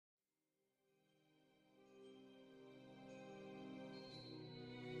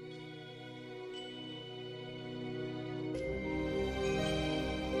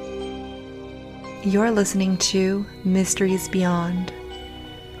You're listening to Mysteries Beyond.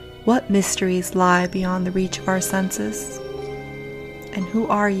 What mysteries lie beyond the reach of our senses? And who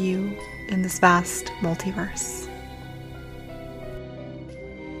are you in this vast multiverse?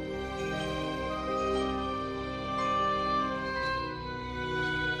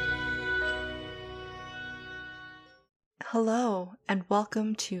 Hello, and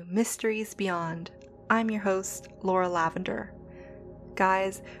welcome to Mysteries Beyond. I'm your host, Laura Lavender.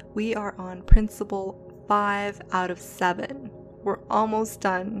 Guys, we are on principle 5 out of 7. We're almost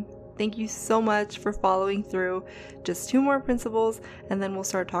done. Thank you so much for following through. Just 2 more principles, and then we'll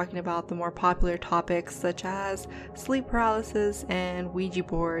start talking about the more popular topics such as sleep paralysis and Ouija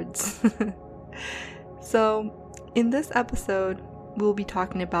boards. So, in this episode, we'll be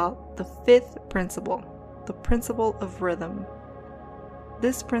talking about the 5th principle, the principle of rhythm.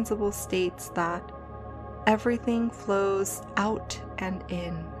 This principle states that everything flows out and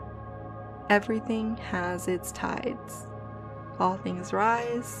in. Everything has its tides. All things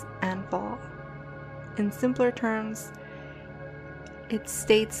rise and fall. In simpler terms, it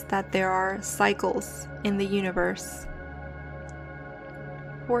states that there are cycles in the universe.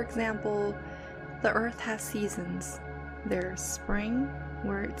 For example, the earth has seasons. There's spring,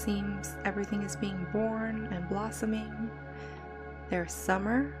 where it seems everything is being born and blossoming. There's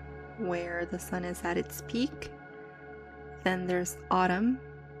summer, where the sun is at its peak. Then there's autumn,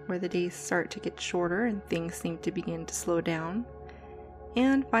 where the days start to get shorter and things seem to begin to slow down.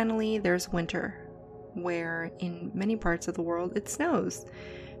 And finally, there's winter, where in many parts of the world it snows.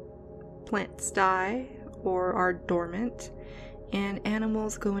 Plants die or are dormant, and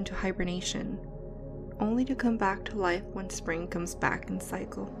animals go into hibernation, only to come back to life when spring comes back in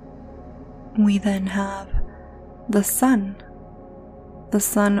cycle. We then have the sun. The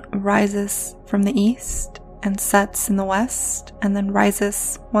sun rises from the east and sets in the west, and then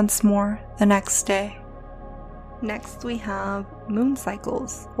rises once more the next day. Next, we have moon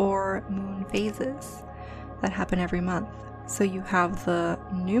cycles, or moon phases, that happen every month. So you have the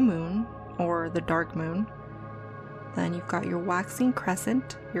new moon, or the dark moon. Then you've got your waxing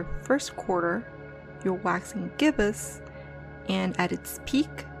crescent, your first quarter, your waxing gibbous, and at its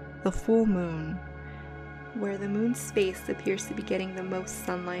peak, the full moon, where the moon's face appears to be getting the most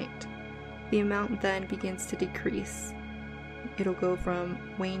sunlight. The amount then begins to decrease. It'll go from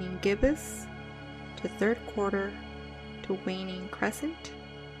waning gibbous to third quarter to waning crescent,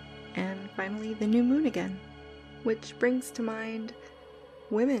 and finally the new moon again. Which brings to mind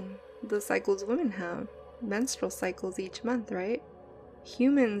women, the cycles women have, menstrual cycles each month, right?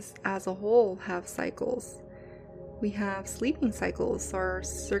 Humans as a whole have cycles. We have sleeping cycles, or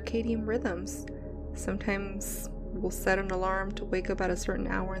circadian rhythms. Sometimes we'll set an alarm to wake up at a certain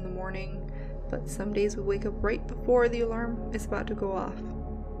hour in the morning, but some days we wake up right before the alarm is about to go off.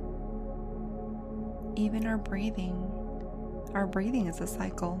 Even our breathing is a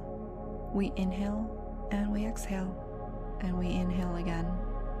cycle. We inhale and we exhale, and we inhale again.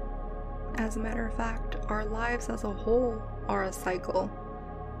 As a matter of fact, our lives as a whole are a cycle.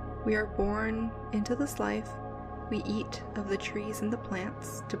 We are born into this life. We eat of the trees and the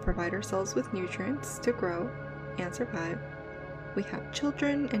plants to provide ourselves with nutrients to grow and survive. We have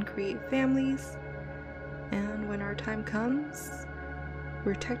children and create families. And when our time comes,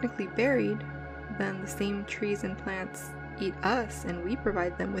 we're technically buried. Then the same trees and plants eat us, and we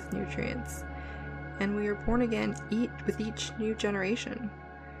provide them with nutrients. And we are born again with each new generation.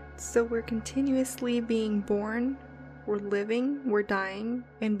 So we're continuously being born, we're living, we're dying,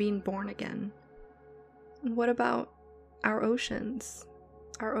 and being born again. What about our oceans?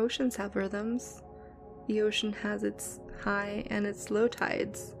 Our oceans have rhythms. The ocean has its high and its low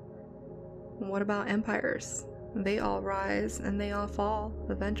tides. What about empires? They all rise and they all fall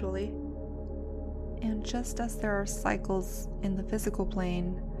eventually. And just as there are cycles in the physical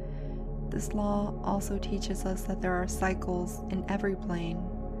plane, this law also teaches us that there are cycles in every plane,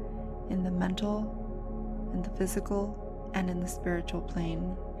 in the mental, in the physical, and in the spiritual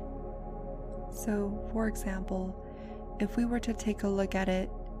plane. So, for example, if we were to take a look at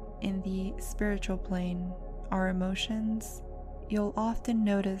it in the spiritual plane, our emotions, you'll often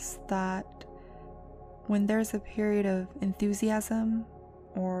notice that when there's a period of enthusiasm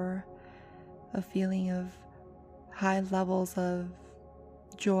or a feeling of high levels of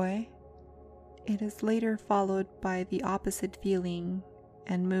joy, it is later followed by the opposite feeling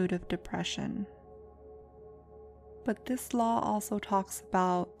and mood of depression. But this law also talks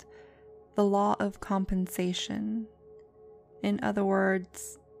about the law of compensation. In other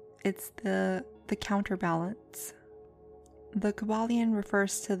words, it's the counterbalance. The Kybalion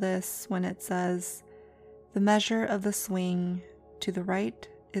refers to this when it says, the measure of the swing to the right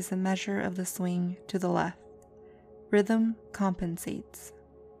is a measure of the swing to the left. Rhythm compensates.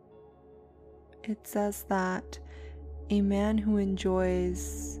 It says that a man who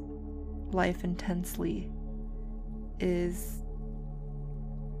enjoys life intensely is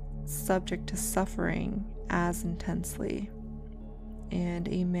subject to suffering as intensely, and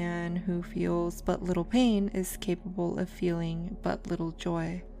a man who feels but little pain is capable of feeling but little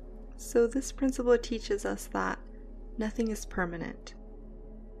joy. So this principle teaches us that nothing is permanent.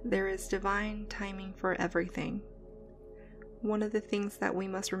 There is divine timing for everything. One of the things that we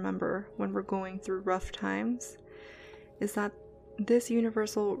must remember when we're going through rough times is that this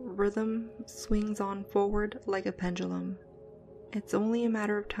universal rhythm swings on forward like a pendulum. It's only a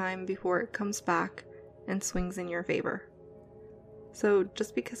matter of time before it comes back and swings in your favor. So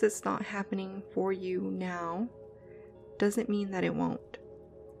just because it's not happening for you now doesn't mean that it won't.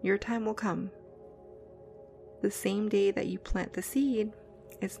 Your time will come. The same day that you plant the seed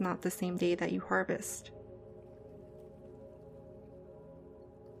is not the same day that you harvest.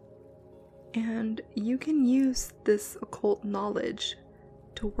 And you can use this occult knowledge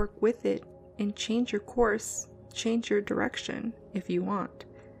to work with it and change your course, change your direction if you want,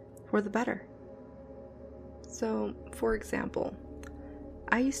 for the better. So, for example,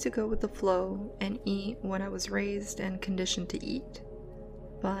 I used to go with the flow and eat when I was raised and conditioned to eat,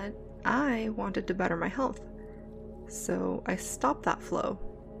 but I wanted to better my health. So I stopped that flow.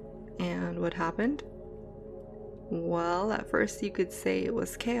 And what happened? Well, at first you could say it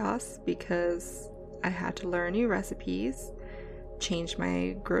was chaos because I had to learn new recipes, change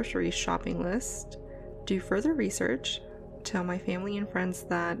my grocery shopping list, do further research, tell my family and friends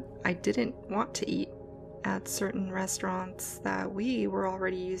that I didn't want to eat at certain restaurants that we were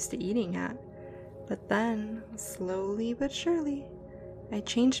already used to eating at. But then, slowly but surely, I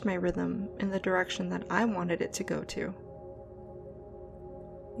changed my rhythm in the direction that I wanted it to go to.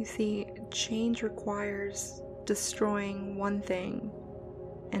 You see, change requires destroying one thing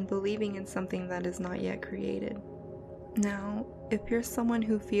and believing in something that is not yet created. Now, if you're someone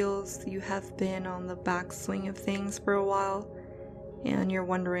who feels you have been on the backswing of things for a while and you're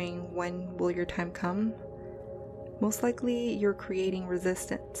wondering when will your time come, most likely you're creating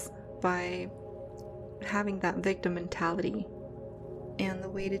resistance by having that victim mentality. And the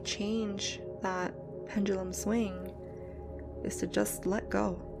way to change that pendulum swing is to just let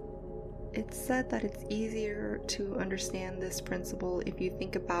go. It's said that it's easier to understand this principle if you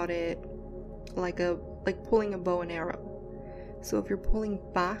think about it like pulling a bow and arrow. So if you're pulling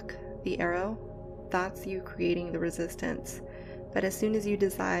back the arrow, that's you creating the resistance. But as soon as you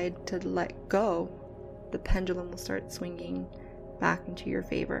decide to let go, the pendulum will start swinging back into your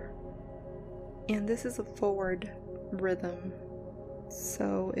favor. And this is a forward rhythm.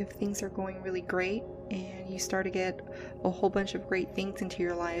 So if things are going really great and you start to get a whole bunch of great things into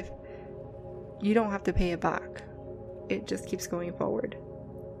your life, you don't have to pay it back. It just keeps going forward.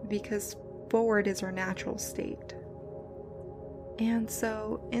 Because forward is our natural state. And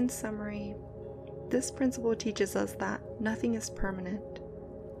so, in summary, this principle teaches us that nothing is permanent,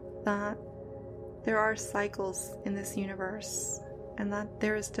 that there are cycles in this universe, and that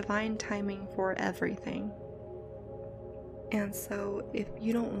there is divine timing for everything. And so, if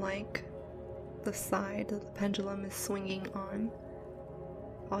you don't like the side that the pendulum is swinging on,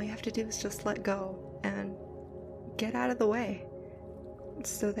 all you have to do is just let go and get out of the way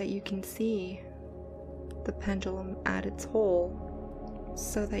so that you can see the pendulum at its hole,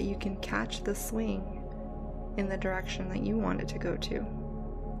 so that you can catch the swing in the direction that you want it to go to.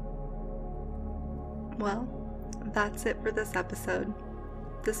 Well, that's it for this episode.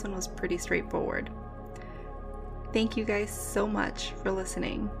 This one was pretty straightforward. Thank you guys so much for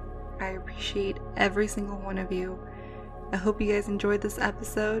listening. I appreciate every single one of you. I hope you guys enjoyed this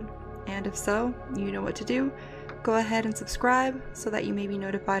episode, and if so, you know what to do. Go ahead and subscribe so that you may be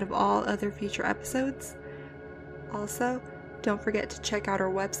notified of all other future episodes. Also, don't forget to check out our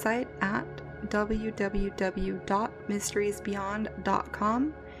website at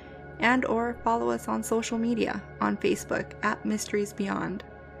www.mysteriesbeyond.com and or follow us on social media on Facebook at Mysteries Beyond.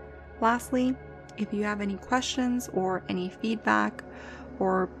 Lastly, if you have any questions or any feedback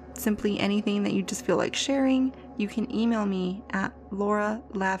or simply anything that you just feel like sharing, you can email me at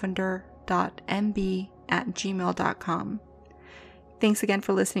lauralavender.mb@gmail.com. Thanks again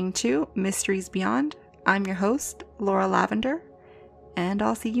for listening to Mysteries Beyond. I'm your host, Laura Lavender, and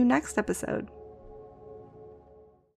I'll see you next episode.